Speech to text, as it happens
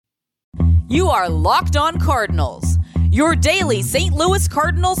You are Locked On Cardinals, your daily St. Louis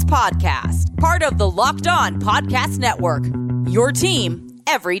Cardinals podcast, part of the Locked On Podcast Network, your team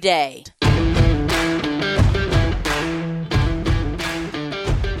every day.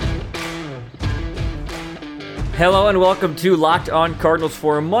 Hello and welcome to Locked On Cardinals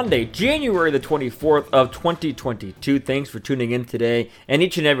for Monday, January the 24th of 2022. Thanks for tuning in today and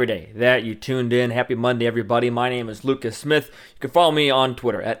each and every day that you tuned in. Happy Monday, everybody. My name is Lucas Smith. You can follow me on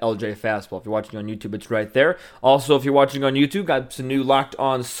Twitter at LJFastball. If you're watching on YouTube, it's right there. Also, if you're watching on YouTube, got some new Locked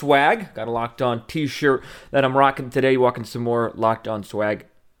On swag. Got a Locked On t-shirt that I'm rocking today. Walking some more Locked On swag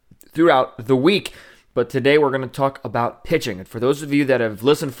throughout the week. But today we're going to talk about pitching. And for those of you that have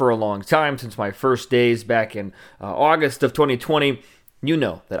listened for a long time, since my first days back in August of 2020, you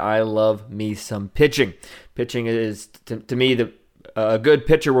know that I love me some pitching. Pitching is, to me, a good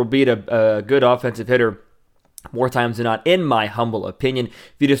pitcher will beat a good offensive hitter more times than not, in my humble opinion.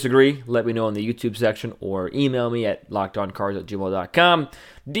 If you disagree, let me know in the YouTube section or email me at lockedoncards@gmail.com.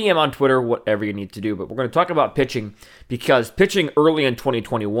 DM on Twitter, whatever you need to do. But we're going to talk about pitching because pitching early in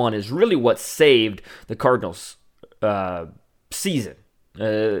 2021 is really what saved the Cardinals' season.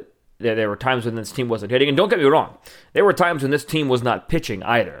 There were times when this team wasn't hitting, and don't get me wrong, there were times when this team was not pitching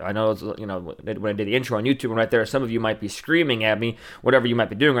either. I know, when I did the intro on YouTube, and right there, some of you might be screaming at me, whatever you might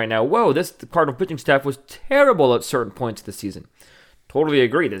be doing right now. Whoa, the Cardinal pitching staff was terrible at certain points of the season. Totally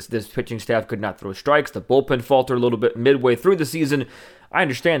agree. This pitching staff could not throw strikes. The bullpen faltered a little bit midway through the season. I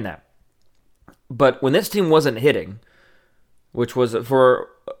understand that. But when this team wasn't hitting, which was for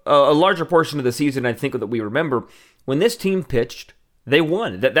a larger portion of the season, I think that we remember, when this team pitched, they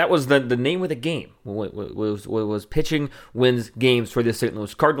won. That was the name of the game. Was pitching wins games for the St.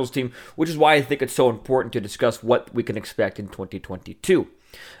 Louis Cardinals team, which is why I think it's so important to discuss what we can expect in 2022.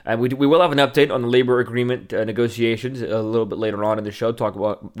 And we will have an update on the labor agreement negotiations a little bit later on in the show. Talk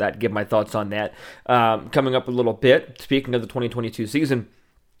about that, give my thoughts on that coming up a little bit. Speaking of the 2022 season.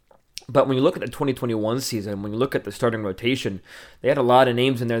 But when you look at the 2021 season, when you look at the starting rotation, they had a lot of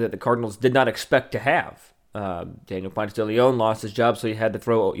names in there that the Cardinals did not expect to have. Daniel Ponce de Leon lost his job, so you had to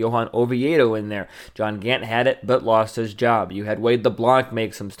throw Johan Oviedo in there. John Gant had it, but lost his job. You had Wade LeBlanc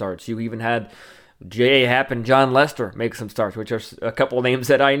make some starts. You even had J.A. Happ and John Lester make some starts, which are a couple of names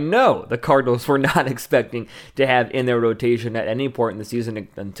that I know the Cardinals were not expecting to have in their rotation at any point in the season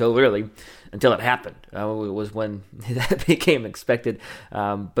until it happened. It was when that became expected.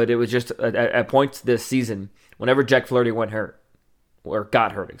 But it was just at points this season, whenever Jack Flaherty got hurt,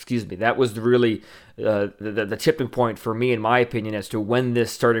 that was really the tipping point for me, in my opinion, as to when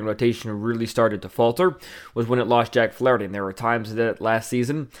this starting rotation really started to falter, was when it lost Jack Flaherty. And there were times that last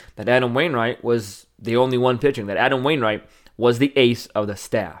season that Adam Wainwright was the only one pitching, that Adam Wainwright was the ace of the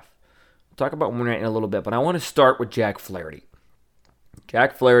staff. We'll talk about Wainwright in a little bit, but I want to start with Jack Flaherty.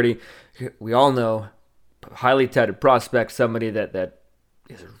 Jack Flaherty, we all know, highly touted prospect, somebody that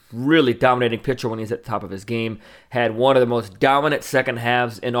is a really dominating pitcher when he's at the top of his game. Had one of the most dominant second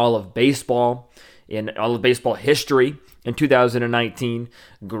halves in all of baseball history in 2019.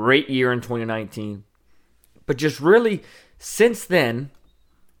 Great year in 2019. But just really, since then,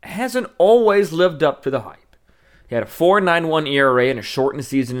 hasn't always lived up to the hype. He had a 4.91 ERA in a shortened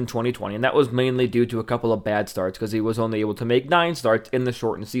season in 2020, and that was mainly due to a couple of bad starts because he was only able to make 9 starts in the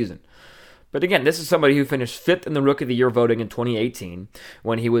shortened season. But again, this is somebody who finished 5th in the Rookie of the Year voting in 2018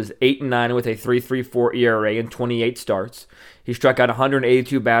 when he was 8-9 with a 3.34 ERA in 28 starts. He struck out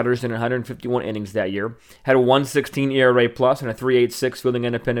 182 batters in 151 innings that year, had a 1.16 ERA plus and a 3.86 fielding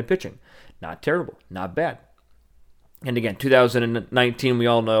independent pitching. Not terrible, not bad. And again, 2019, we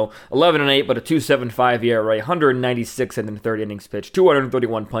all know, 11-8, but a 2.75 ERA, 196 in the third innings pitched,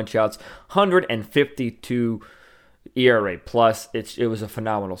 231 punch-outs, 152 ERA plus. It was a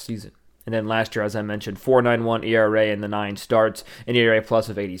phenomenal season. And then last year, as I mentioned, 4.91 ERA in the 9 starts, an ERA plus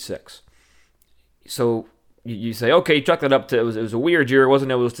of 86. So you say, okay, chalk that up to it was a weird year. It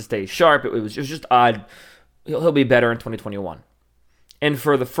wasn't able to stay sharp. It was just odd. He'll be better in 2021. And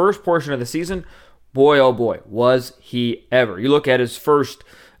for the first portion of the season, boy, oh boy, was he ever. You look at his first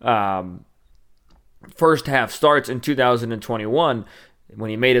half starts in 2021, when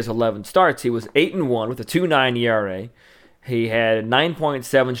he made his 11 starts, he was 8-1 with a 2.9 ERA. He had 9.7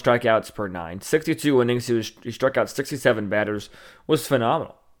 strikeouts per 9, 62 innings. He struck out 67 batters. Was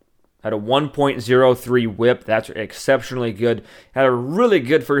phenomenal. Had a 1.03 whip. That's exceptionally good. Had a really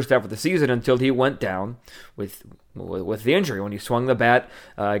good first half of the season until he went down with the injury when he swung the bat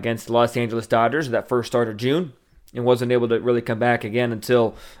against the Los Angeles Dodgers that first start of June. and wasn't able to really come back again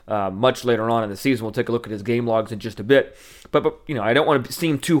until much later on in the season. We'll take a look at his game logs in just a bit. But I don't want to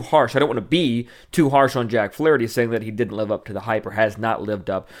seem too harsh. I don't want to be too harsh on Jack Flaherty, saying that he didn't live up to the hype or has not lived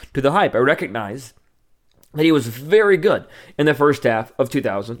up to the hype. I recognize that he was very good in the first half of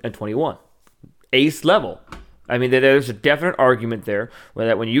 2021. Ace level. I mean, there's a definite argument there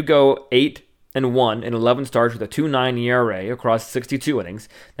that when you go 8-1 in 11 starts with a 2.9 ERA across 62 innings,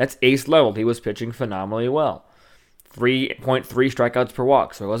 that's ace level. He was pitching phenomenally well. 3.3 strikeouts per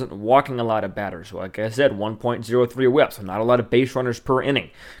walk, so he wasn't walking a lot of batters. So like I said, 1.03 whip, so not a lot of base runners per inning,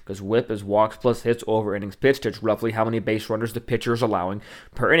 because whip is walks plus hits over innings pitched. It's roughly how many base runners the pitcher is allowing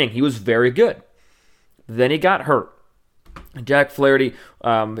per inning. He was very good. Then he got hurt. Jack Flaherty,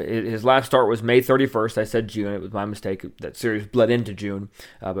 his last start was May 31st. I said June. It was my mistake. That series bled into June.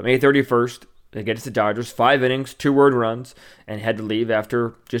 But May 31st, against the Dodgers, 5 innings, 2 earned runs, and had to leave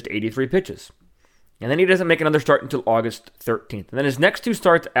after just 83 pitches. And then he doesn't make another start until August 13th. And then his next 2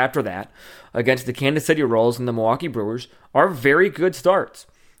 starts after that, against the Kansas City Royals and the Milwaukee Brewers, are very good starts.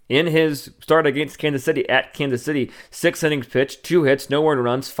 In his start against Kansas City, at Kansas City, 6 innings pitched, 2 hits, no earned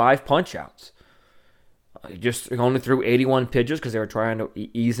runs, 5 punch-outs. He just only threw 81 pitches because they were trying to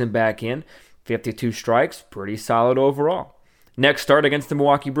ease him back in. 52 strikes, pretty solid overall. Next start against the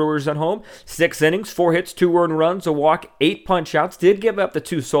Milwaukee Brewers at home, 6 innings, 4 hits, 2 earned runs, a walk, 8 punch-outs. Did give up the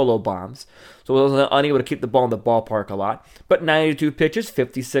 2 solo bombs, so he was unable to keep the ball in the ballpark a lot. But 92 pitches,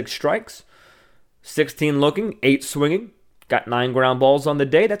 56 strikes, 16 looking, 8 swinging, got 9 ground balls on the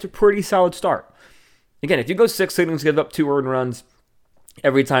day. That's a pretty solid start. Again, if you go 6 innings, give up 2 earned runs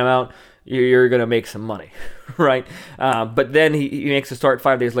every time out, you're going to make some money, right? But then he makes a start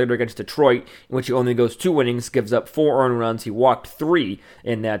 5 days later against Detroit, in which he only goes 2 innings, gives up 4 earned runs. He walked 3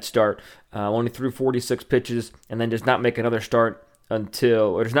 in that start, only threw 46 pitches, and then does not make another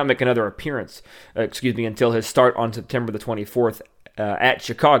appearance, until his start on September the 24th at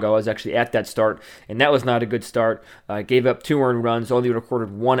Chicago. I was actually at that start, and that was not a good start. Gave up 2 earned runs, only recorded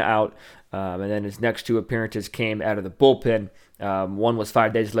 1 out, and then his next 2 appearances came out of the bullpen. One was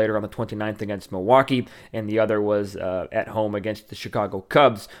 5 days later on the 29th against Milwaukee, and the other was at home against the Chicago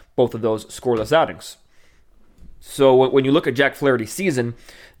Cubs. Both of those scoreless outings. So when you look at Jack Flaherty's season,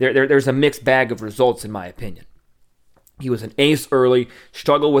 there's a mixed bag of results, in my opinion. He was an ace early,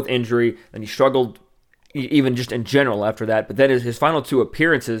 struggled with injury, and he struggled even just in general after that. But then his final 2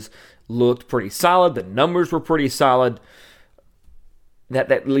 appearances looked pretty solid. The numbers were pretty solid.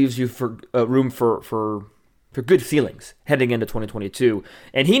 That leaves you for room for good feelings heading into 2022.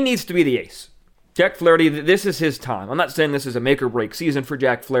 And he needs to be the ace. Jack Flaherty, this is his time. I'm not saying this is a make-or-break season for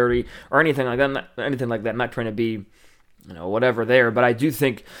Jack Flaherty or anything like that. I'm not trying to be, whatever there. But I do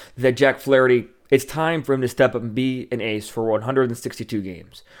think that Jack Flaherty, it's time for him to step up and be an ace for 162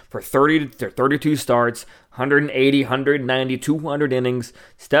 games. For 30 to 32 starts, 180, 190, 200 innings.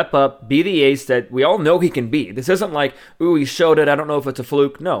 Step up, be the ace that we all know he can be. This isn't like, he showed it, I don't know if it's a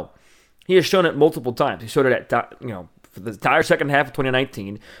fluke. No. He has shown it multiple times. He showed it at, for the entire second half of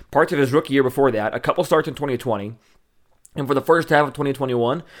 2019, parts of his rookie year before that, a couple starts in 2020, and for the first half of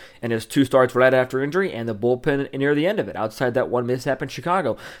 2021, and his 2 starts right after injury, and the bullpen near the end of it, outside that one mishap in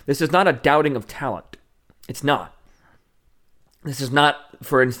Chicago. This is not a doubting of talent. It's not. This is not,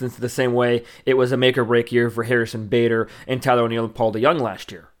 for instance, the same way it was a make-or-break year for Harrison Bader and Tyler O'Neill and Paul DeJong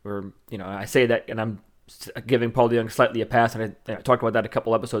last year. Or, I say that, and I'm giving Paul DeJong slightly a pass, and I talked about that a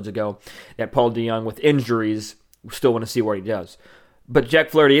couple episodes ago, that Paul DeJong with injuries, we still want to see what he does. But Jack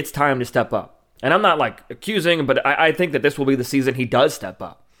Flaherty, it's time to step up. And I'm not accusing, but I think that this will be the season he does step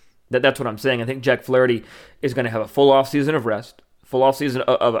up. That's what I'm saying. I think Jack Flaherty is going to have a full off season of rest, full off season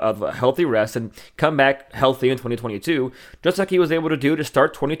of a healthy rest, and come back healthy in 2022, just like he was able to do to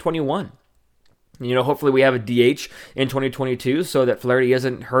start 2021. Hopefully we have a DH in 2022 so that Flaherty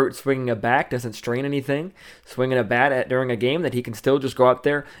isn't hurt swinging a bat, doesn't strain anything, swinging a bat during a game, that he can still just go out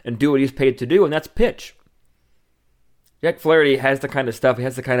there and do what he's paid to do, and that's pitch. Jack Flaherty has the kind of stuff, he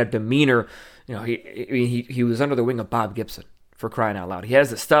has the kind of demeanor. He was under the wing of Bob Gibson, for crying out loud. He has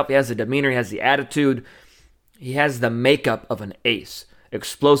the stuff, he has the demeanor, he has the attitude, he has the makeup of an ace.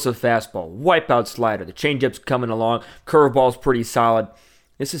 Explosive fastball, wipeout slider, the changeup's coming along, curveball's pretty solid.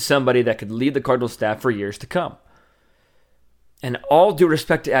 This is somebody that could lead the Cardinals staff for years to come. And all due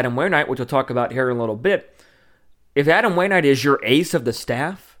respect to Adam Wainwright, which we'll talk about here in a little bit, if Adam Wainwright is your ace of the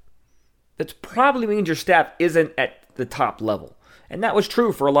staff, that probably means your staff isn't at the top level. And that was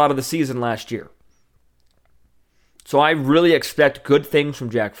true for a lot of the season last year. So I really expect good things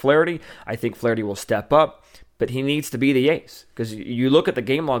from Jack Flaherty. I think Flaherty will step up, but he needs to be the ace. Because you look at the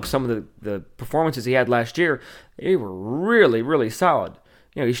game log, some of the performances he had last year, they were really, really solid.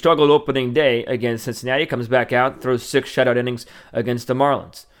 He struggled opening day against Cincinnati, comes back out, throws 6 shutout innings against the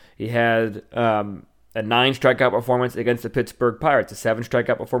Marlins. He had a 9 strikeout performance against the Pittsburgh Pirates, a 7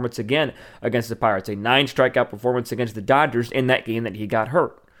 strikeout performance again against the Pirates, a 9 strikeout performance against the Dodgers in that game that he got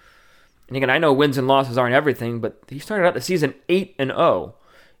hurt. And again, I know wins and losses aren't everything, but he started out the season 8-0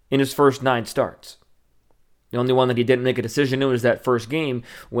 in his first 9 starts. The only one that he didn't make a decision in was that first game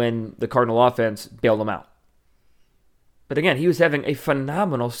when the Cardinal offense bailed him out. But again, he was having a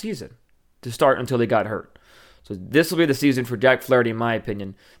phenomenal season to start until he got hurt. So this will be the season for Jack Flaherty, in my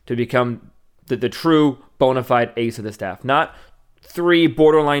opinion, to become the true bona fide ace of the staff. Not 3,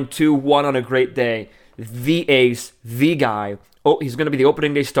 borderline 2, 1 on a great day. The ace, the guy. Oh, he's going to be the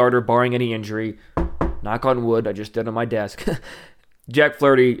opening day starter, barring any injury. Knock on wood, I just did on my desk. Jack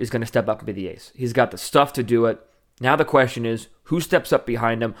Flaherty is going to step up and be the ace. He's got the stuff to do it. Now the question is, who steps up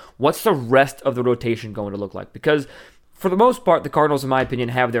behind him? What's the rest of the rotation going to look like? Because for the most part, the Cardinals, in my opinion,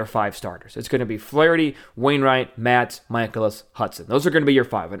 have their 5 starters. It's going to be Flaherty, Wainwright, Matz, Michaelis, Hudson. Those are going to be your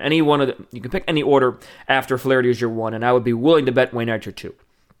 5. And any one of them, you can pick any order after Flaherty is your 1, and I would be willing to bet Wainwright your 2.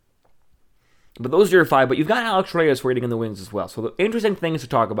 But those are your 5, but you've got Alex Reyes waiting in the wings as well. So the interesting things to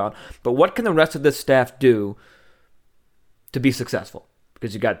talk about, but what can the rest of this staff do to be successful?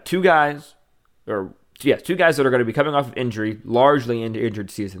 Because you've got 2 guys that are going to be coming off of injury, largely into injured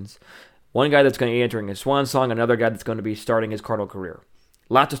seasons. One guy that's going to be entering his swan song, another guy that's going to be starting his Cardinal career.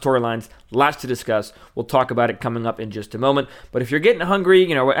 Lots of storylines, lots to discuss. We'll talk about it coming up in just a moment. But if you're getting hungry,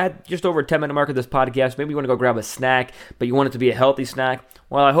 we're at just over a 10-minute mark of this podcast. Maybe you want to go grab a snack, but you want it to be a healthy snack.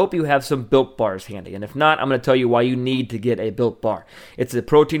 Well, I hope you have some Built Bars handy. And if not, I'm going to tell you why you need to get a Built Bar. It's a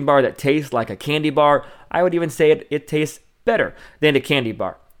protein bar that tastes like a candy bar. I would even say it tastes better than a candy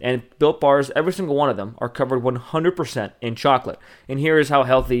bar. And Built Bars, every single one of them, are covered 100% in chocolate. And here is how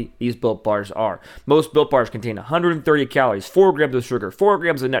healthy these Built Bars are. Most Built Bars contain 130 calories, 4 grams of sugar, 4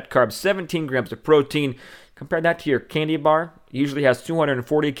 grams of net carbs, 17 grams of protein. Compare that to your candy bar. It usually has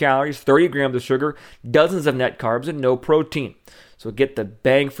 240 calories, 30 grams of sugar, dozens of net carbs, and no protein. So get the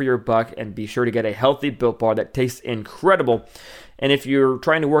bang for your buck and be sure to get a healthy Built Bar that tastes incredible. And if you're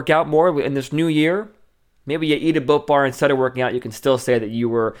trying to work out more in this new year, maybe you eat a Built Bar instead of working out, you can still say that you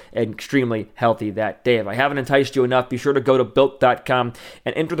were extremely healthy that day. If I haven't enticed you enough, be sure to go to Built.com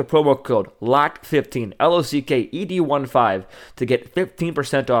and enter the promo code LOCKED15, LOCKED15, to get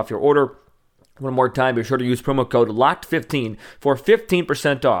 15% off your order. One more time, be sure to use promo code LOCKED15 for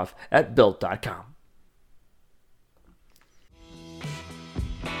 15% off at Built.com.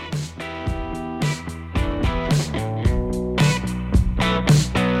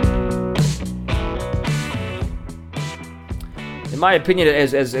 In my opinion,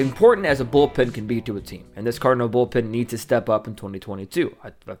 as important as a bullpen can be to a team, and this Cardinal bullpen needs to step up in 2022.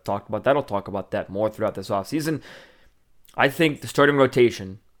 I've talked about that. I'll talk about that more throughout this offseason. I think the starting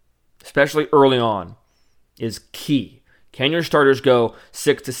rotation, especially early on, is key. Can your starters go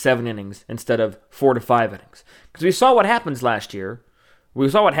 6 to 7 innings instead of 4 to 5 innings? Because we saw what happens last year. We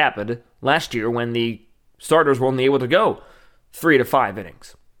saw what happened last year when the starters were only able to go 3 to 5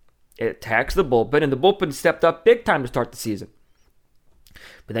 innings. It taxed the bullpen, and the bullpen stepped up big time to start the season.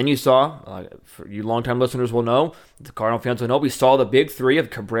 But then you saw, for you longtime listeners will know, the Cardinal fans will know, we saw the big 3 of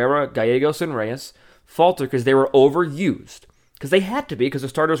Cabrera, Gallegos, and Reyes falter because they were overused. Because they had to be, because the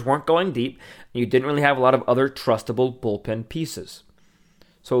starters weren't going deep, and you didn't really have a lot of other trustable bullpen pieces.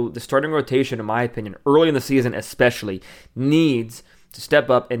 So the starting rotation, in my opinion, early in the season especially, needs to step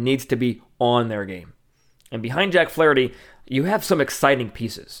up and needs to be on their game. And behind Jack Flaherty, you have some exciting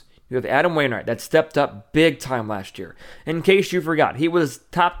pieces. You have Adam Wainwright that stepped up big time last year. In case you forgot, he was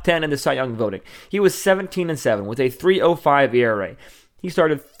top 10 in the Cy Young voting. He was 17-7 with a 3.05 ERA. He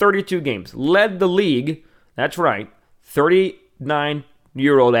started 32 games, led the league. That's right,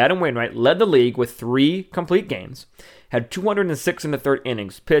 39-year-old Adam Wainwright led the league with 3 complete games. Had 206 in the third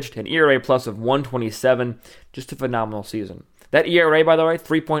innings, pitched an ERA plus of 127. Just a phenomenal season. That ERA, by the way,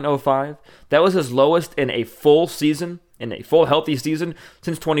 3.05, that was his lowest in a full season, in a full healthy season,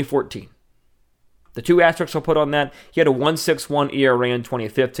 since 2014. The 2 asterisks I'll put on that, he had a 1.61 ERA in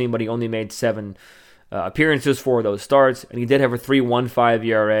 2015, but he only made 7 appearances for those starts, and he did have a 3.15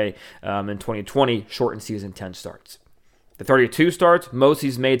 ERA in 2020, shortened season, 10 starts. The 32 starts, most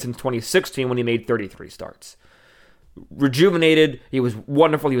he's made since 2016 when he made 33 starts. Rejuvenated, he was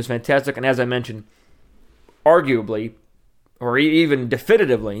wonderful, he was fantastic, and as I mentioned, arguably, or even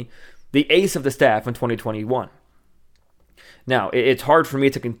definitively, the ace of the staff in 2021. Now, it's hard for me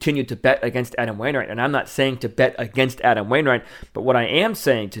to continue to bet against Adam Wainwright, and I'm not saying to bet against Adam Wainwright, but what I am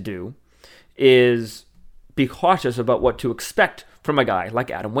saying to do is be cautious about what to expect from a guy like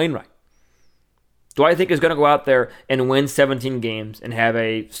Adam Wainwright. Do I think he's going to go out there and win 17 games and have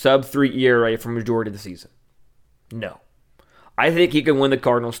a sub-3 ERA for the majority of the season? No. I think he can win the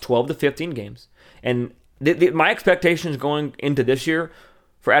Cardinals 12 to 15 games. And my expectations going into this year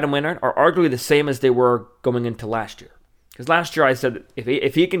for Adam Wainwright are arguably the same as they were going into last year. Because last year I said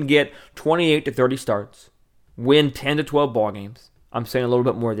if he can get 28 to 30 starts, win 10 to 12 ball games, I'm saying a little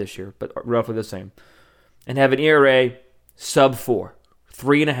bit more this year, but roughly the same, and have an ERA sub-4,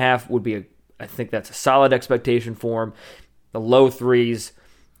 3.5 would be I think that's a solid expectation for him. The low threes,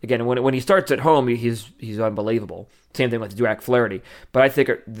 again, when he starts at home, he's unbelievable. Same thing with Jack Flaherty. But I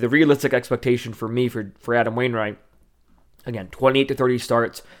think the realistic expectation for me for Adam Wainwright, again, 28 to 30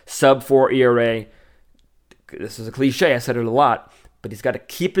 starts, sub-4 ERA. This is a cliche, I said it a lot, but he's got to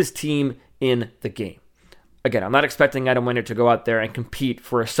keep his team in the game. Again, I'm not expecting Adam Wainwright to go out there and compete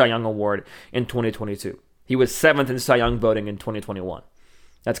for a Cy Young Award in 2022. He was 7th in Cy Young voting in 2021.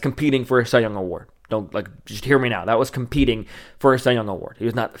 That's competing for a Cy Young Award. Just hear me now. That was competing for a Cy Young Award. He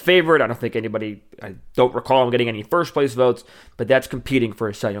was not the favorite. I don't recall him getting any first place votes, but that's competing for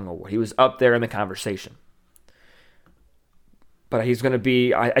a Cy Young Award. He was up there in the conversation. But he's going to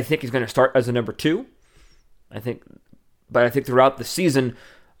be, I think he's going to start as a number 2. I think throughout the season,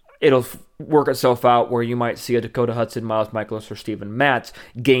 it'll work itself out where you might see a Dakota Hudson, Miles Mikolas, or Steven Matz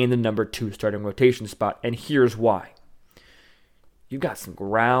gain the number 2 starting rotation spot. And here's why. You've got some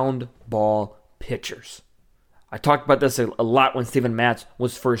ground ball pitchers. I talked about this a lot when Steven Matz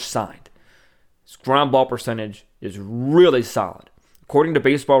was first signed. His ground ball percentage is really solid. According to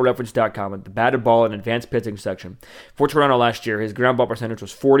BaseballReference.com, at the batted ball and advanced pitching section, for Toronto last year, his ground ball percentage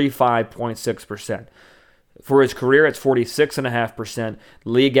was 45.6%. For his career, it's 46.5%.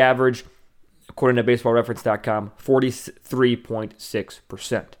 League average, according to BaseballReference.com,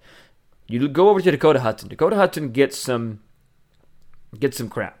 43.6%. You go over to Dakota Hudson. Dakota Hudson gets some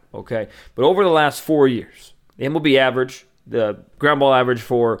crap, okay? But over the last 4 years, the MLB average, the ground ball average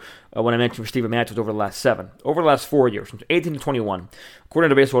for, when I mentioned for Steven Matz, was over the last 7. Over the last 4 years, from 18 to 21, according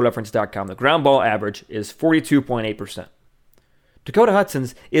to BaseballReference.com, the ground ball average is 42.8%. Dakota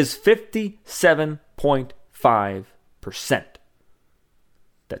Hudson's is 57.5%.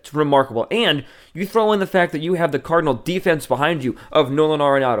 That's remarkable. And you throw in the fact that you have the Cardinal defense behind you of Nolan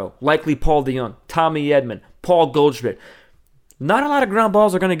Arenado, likely Paul DeJong, Tommy Edman, Paul Goldschmidt. Not a lot of ground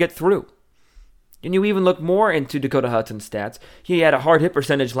balls are going to get through. And you even look more into Dakota Hudson's stats. He had a hard hit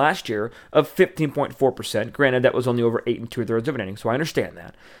percentage last year of 15.4%. Granted, that was only over 8 2/3 of an inning, so I understand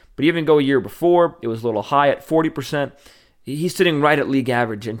that. But even go a year before, it was a little high at 40%. He's sitting right at league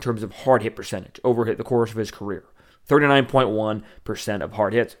average in terms of hard hit percentage over the course of his career. 39.1% of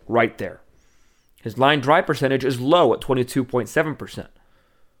hard hits, right there. His line drive percentage is low at 22.7%.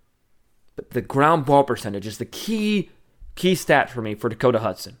 But the ground ball percentage is the key stat for me for Dakota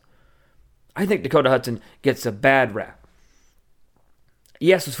Hudson. I think Dakota Hudson gets a bad rap.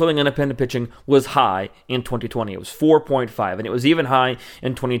 Yes, his filling independent pitching was high in 2020. It was 4.5, and it was even high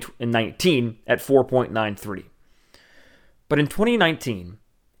in 2019 at 4.93. But in 2019,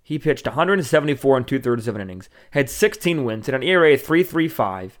 he pitched 174 2/3 of an innings, had 16 wins, and an ERA of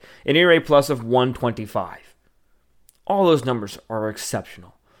 3.35, an ERA plus of 1.25. All those numbers are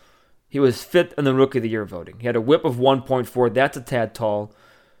exceptional. He was 5th in the Rookie of the Year voting. He had a whip of 1.4. That's a tad tall.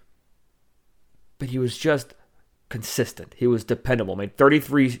 But he was just consistent. He was dependable. Made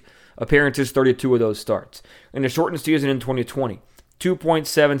 33 appearances, 32 of those starts. In a shortened season in 2020,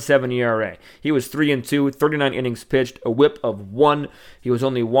 2.77 ERA. He was 3-2, 39 innings pitched, a whip of 1. He was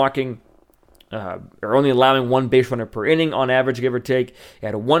only only allowing 1 base runner per inning on average, give or take. He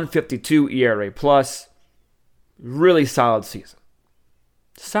had a 1.52 ERA plus. Really solid season.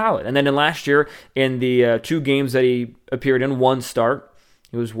 Solid. And then in last year, in the 2 games that he appeared in, 1 start,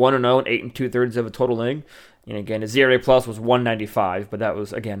 he was 1-0 and 8 2/3 of a total inning. And again, his ERA plus was 1.95, but that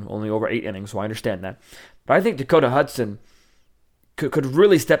was, again, only over 8 innings, so I understand that. But I think Dakota Hudson could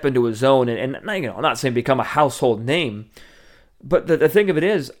really step into his zone, and I'm not saying become a household name, but the thing of it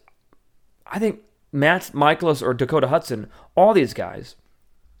is, I think Matt Mikolas or Dakota Hudson, all these guys,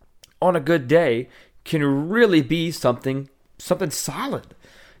 on a good day, can really be something solid.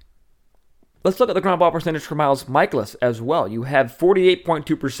 Let's look at the ground ball percentage for Miles Mikolas as well. You have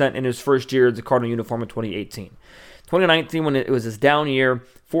 48.2% in his first year as a Cardinal uniform in 2018. 2019, when it was his down year,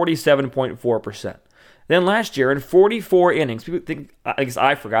 47.4%. Then last year, in 44 innings, people think, I guess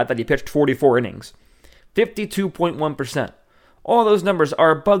I forgot that he pitched 44 innings, 52.1%. All those numbers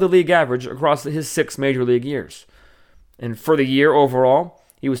are above the league average across his 6 major league years. And for the year overall,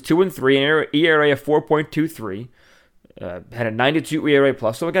 he was 2-3, an ERA of 4.23. Had a 92 ERA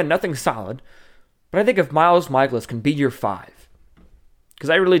plus, so again, nothing solid. But I think if Miles Mikolas can be your 5, Because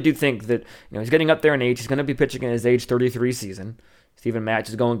I really do think that he's getting up there in age. He's going to be pitching in his age 33 season. Steven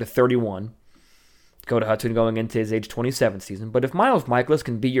Matz is going to 31. Dakota Hudson going into his age 27 season. But if Miles Mikolas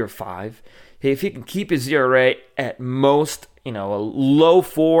can be your 5, if he can keep his ERA at most, a low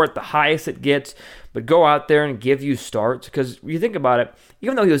 4 at the highest it gets, but go out there and give you starts. Because you think about it,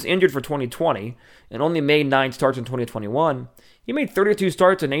 even though he was injured for 2020 and only made 9 starts in 2021, he made 32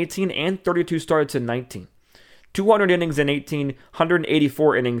 starts in 18 and 32 starts in 19. 200 innings in 18,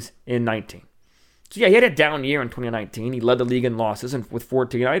 184 innings in 19. So yeah, he had a down year in 2019. He led the league in losses and with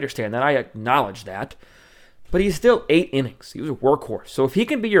 14. I understand that. I acknowledge that. But he's still 8 innings. He was a workhorse. So if he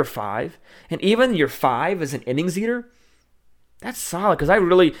can be your 5, and even your 5 as an innings eater, that's solid.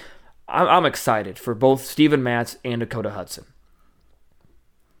 Because I'm excited for both Steven Matz and Dakota Hudson.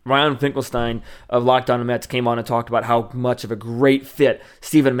 Ryan Finkelstein of Locked On Mets came on and talked about how much of a great fit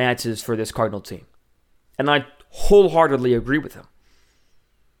Steven Matz is for this Cardinal team. And I wholeheartedly agree with him.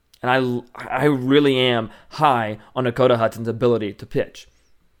 And I really am high on Dakota Hudson's ability to pitch.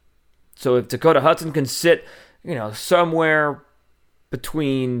 So if Dakota Hudson can sit, somewhere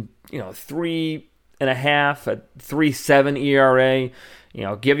between, 3.5 at 3.7 ERA,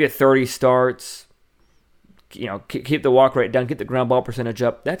 give you 30 starts, keep the walk rate down, get the ground ball percentage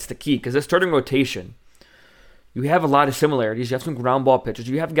up. That's the key, because this starting rotation, you have a lot of similarities. You have some ground ball pitchers.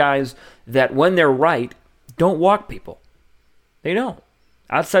 You have guys that, when they're right, don't walk people. They don't.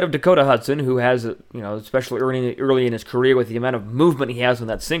 Outside of Dakota Hudson, who has, especially early in his career with the amount of movement he has on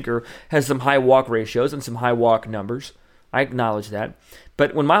that sinker, has some high walk ratios and some high walk numbers. I acknowledge that.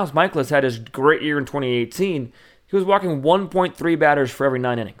 But when Miles Mikolas had his great year in 2018, he was walking 1.3 batters for every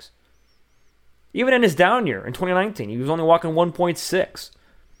 9 innings. Even in his down year in 2019, he was only walking 1.6.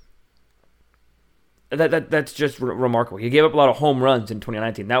 That's just remarkable. He gave up a lot of home runs in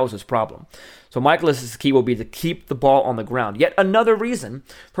 2019. That was his problem. So Mikolas' key will be to keep the ball on the ground. Yet another reason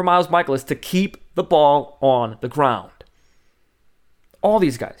for Miles Mikolas to keep the ball on the ground. All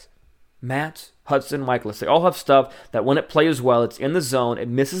these guys, Matz, Hudson, Mikolas, they all have stuff that when it plays well, it's in the zone, it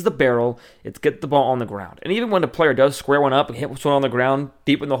misses the barrel, it's get the ball on the ground. And even when the player does square one up and hit one on the ground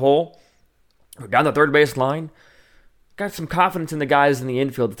deep in the hole, or down the third base line, got some confidence in the guys in the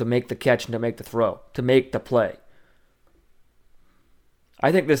infield to make the catch and to make the throw, to make the play.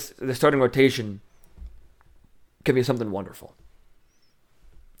 I think the starting rotation could be something wonderful.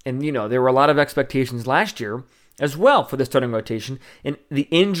 And, there were a lot of expectations last year as well for the starting rotation, and the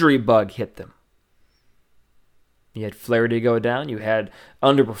injury bug hit them. You had Flaherty go down. You had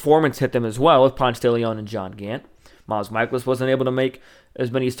underperformance hit them as well with Ponce de Leon and John Gant. Miles Mikolas wasn't able to make as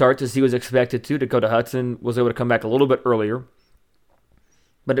many starts as he was expected to. Dakota Hudson was able to come back a little bit earlier.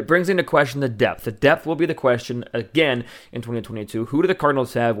 But it brings into question the depth. The depth will be the question again in 2022. Who do the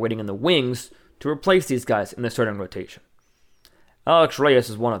Cardinals have waiting in the wings to replace these guys in the starting rotation? Alex Reyes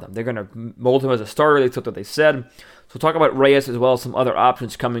is one of them. They're going to mold him as a starter. That's what they said. So we'll talk about Reyes as well as some other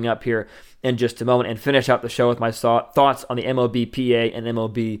options coming up here in just a moment and finish out the show with my thoughts on the MLB PA and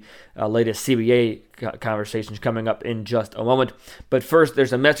MLB latest CBA conversations coming up in just a moment. But first,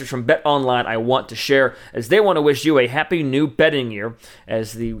 there's a message from BetOnline I want to share as they want to wish you a happy new betting year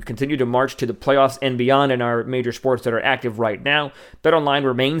as we continue to march to the playoffs and beyond in our major sports that are active right now. BetOnline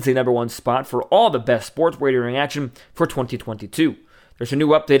remains the number one spot for all the best sports wagering action for 2022. There's a new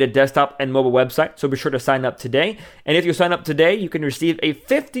updated desktop and mobile website, so be sure to sign up today. And if you sign up today, you can receive a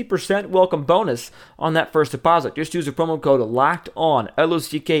 50% welcome bonus on that first deposit. Just use the promo code LOCKEDON,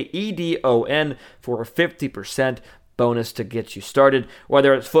 LOCKEDON, for a 50% bonus to get you started.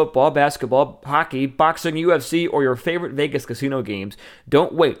 Whether it's football, basketball, hockey, boxing, UFC, or your favorite Vegas casino games,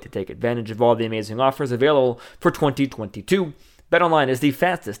 don't wait to take advantage of all the amazing offers available for 2022. BetOnline is the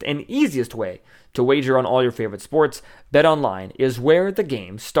fastest and easiest way to wager on all your favorite sports. BetOnline is where the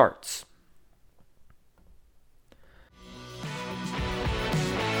game starts.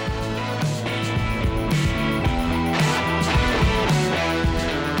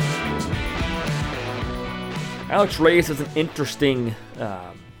 Alex Reyes is an interesting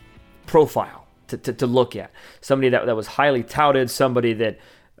profile to look at. Somebody that was highly touted, somebody that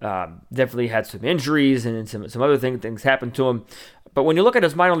definitely had some injuries and some other things happened to him. But when you look at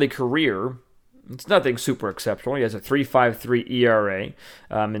his minor league career, it's nothing super exceptional. He has a 3.53 ERA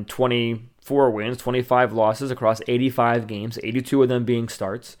in 24 wins, 25 losses across 85 games, 82 of them being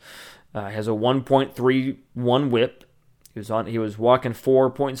starts. Has a 1.31 WHIP. He was walking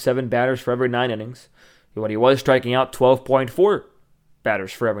 4.7 batters for every 9 innings. But he was striking out 12.4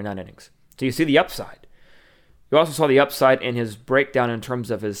 batters for every 9 innings. So you see the upside. You also saw the upside in his breakdown in terms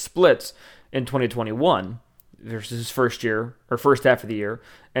of his splits in 2021 versus his first half of the year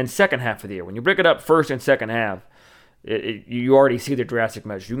and second half of the year. When you break it up first and second half, you already see the drastic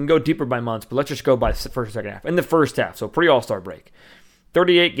measures. You can go deeper by months, but let's just go by the first and second half. In the first half, so pre-All-Star break,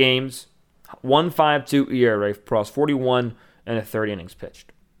 38 games, 1.52 ERA across 41 and a third innings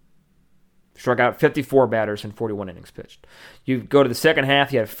pitched. Struck out 54 batters in 41 innings pitched. You go to the second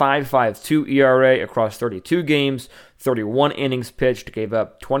half, you had 5.52 ERA across 32 games, 31 innings pitched, gave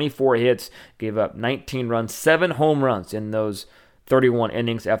up 24 hits, gave up 19 runs, 7 home runs in those 31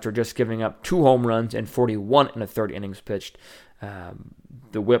 innings after just giving up 2 home runs and 41 in the third innings pitched.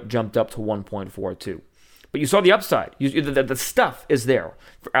 The whip jumped up to 1.42. But you saw the upside. The stuff is there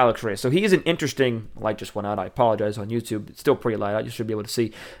for Alex Reyes. So he is an interesting, light just went out. I apologize on YouTube. It's still pretty light out. You should be able to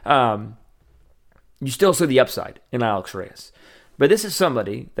see. You still see the upside in Alex Reyes. But this is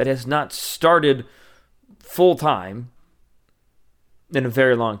somebody that has not started full-time in a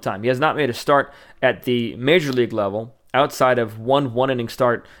very long time. He has not made a start at the major league level outside of one inning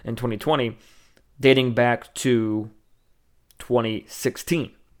start in 2020, dating back to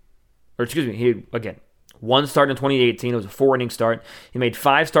 2016. Or excuse me, one start in 2018. It was a 4-inning start. He made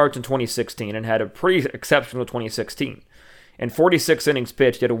 5 starts in 2016 and had a pretty exceptional 2016. In 46 innings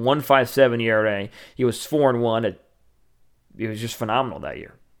pitched, he had a 1.57 ERA. He was 4-1. He was just phenomenal that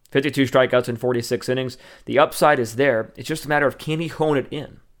year. 52 strikeouts in 46 innings. The upside is there. It's just a matter of can he hone it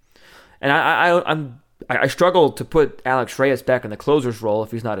in. And I struggle to put Alex Reyes back in the closer's role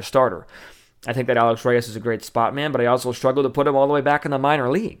if he's not a starter. I think that Alex Reyes is a great spot man, but I also struggle to put him all the way back in the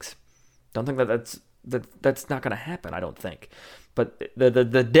minor leagues. Don't think that's not going to happen, I don't think. But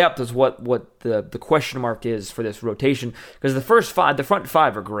the depth is what the question mark is for this rotation, because the front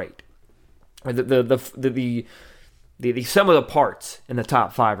five are great. The sum of the parts in the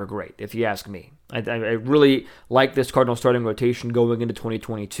top 5 are great, if you ask me. I really like this Cardinals starting rotation going into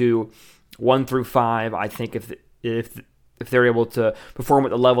 2022. 1 through 5, I think if they're able to perform at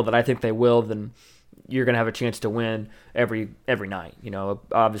the level that I think they will, then you're going to have a chance to win every night. You know,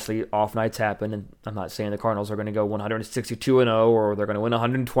 obviously off nights happen, and I'm not saying the Cardinals are going to go 162-0 or they're going to win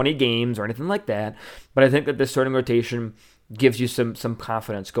 120 games or anything like that, but I think that this starting rotation gives you some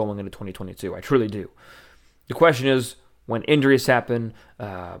confidence going into 2022. I truly do. The question is, when injuries happen,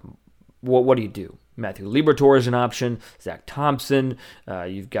 what do you do? Matthew Liberatore is an option. Zach Thompson.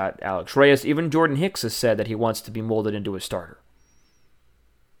 You've got Alex Reyes. Even Jordan Hicks has said that he wants to be molded into a starter.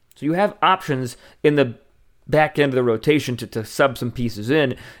 So you have options in the back end of the rotation to sub some pieces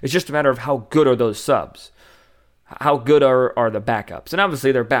in. It's just a matter of how good are those subs. How good are the backups? And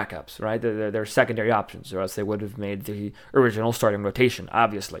obviously they're backups, right? They're secondary options, or else they would have made the original starting rotation,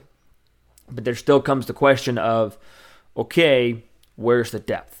 obviously. But there still comes the question of, okay, where's the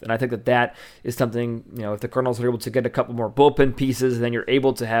depth? And I think that is something, if the Cardinals are able to get a couple more bullpen pieces, then you're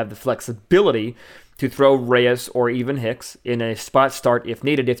able to have the flexibility to throw Reyes or even Hicks in a spot start if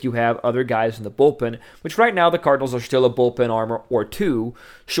needed, if you have other guys in the bullpen, which right now the Cardinals are still a bullpen arm or 2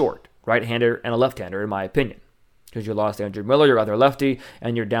 short, right-hander and a left-hander, in my opinion, because you lost Andrew Miller, your other lefty,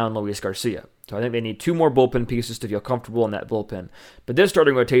 and you're down Luis Garcia. So I think they need 2 more bullpen pieces to feel comfortable in that bullpen. But this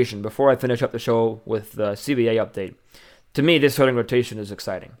starting rotation, before I finish up the show with the CBA update, to me, this starting rotation is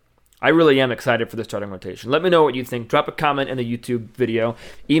exciting. I really am excited for the starting rotation. Let me know what you think. Drop a comment in the YouTube video.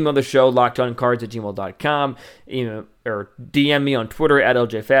 Email the show, lockedoncards@gmail.com. Email, or DM me on Twitter at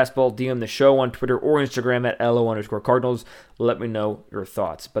LJFastball. DM the show on Twitter or Instagram at LO_Cardinals. Let me know your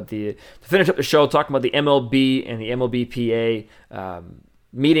thoughts. But to finish up the show, talking about the MLB and the MLBPA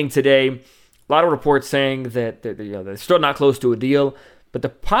meeting today, a lot of reports saying that they're still not close to a deal. But the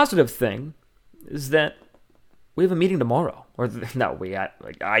positive thing is that we have a meeting tomorrow. Or no,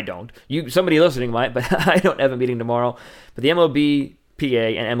 I don't. Somebody listening might, but I don't have a meeting tomorrow. But the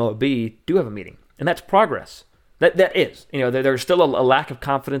MLBPA and MLB do have a meeting, and that's progress. That is. There's still a lack of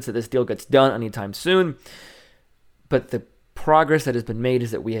confidence that this deal gets done anytime soon. But the progress that has been made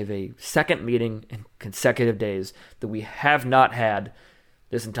is that we have a second meeting in consecutive days that we have not had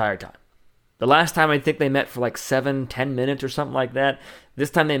this entire time. The last time I think they met for like 7-10 minutes or something like that. This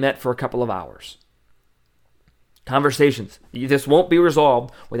time they met for a couple of hours. Conversations. This won't be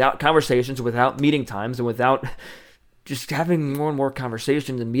resolved without conversations, without meeting times, and without just having more and more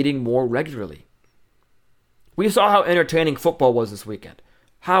conversations and meeting more regularly. We saw how entertaining football was this weekend.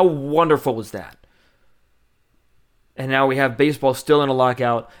 How wonderful was that? And now we have baseball still in a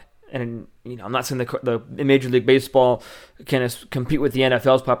lockout. And I'm not saying the Major League Baseball can compete with the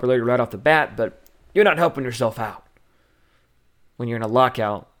NFL's popularity right off the bat, but you're not helping yourself out when you're in a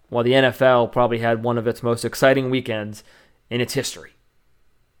lockout, while the NFL probably had one of its most exciting weekends in its history.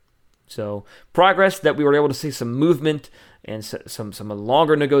 So progress, that we were able to see some movement and some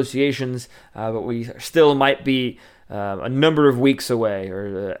longer negotiations, but we still might be a number of weeks away,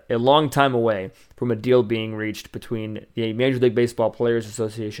 or a long time away from a deal being reached between the Major League Baseball Players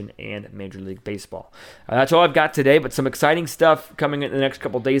Association and Major League Baseball. That's all I've got today, but some exciting stuff coming in the next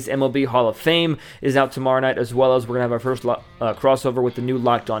couple days. MLB Hall of Fame is out tomorrow night, as well as we're going to have our first crossover with the new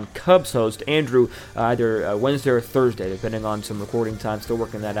Locked On Cubs host, Andrew, either Wednesday or Thursday, depending on some recording time. Still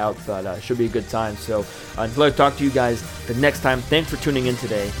working that out, but should be a good time. So until I talk to you guys the next time, thanks for tuning in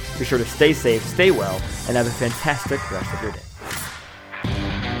today. Be sure to stay safe, stay well, and have a fantastic rest of your day.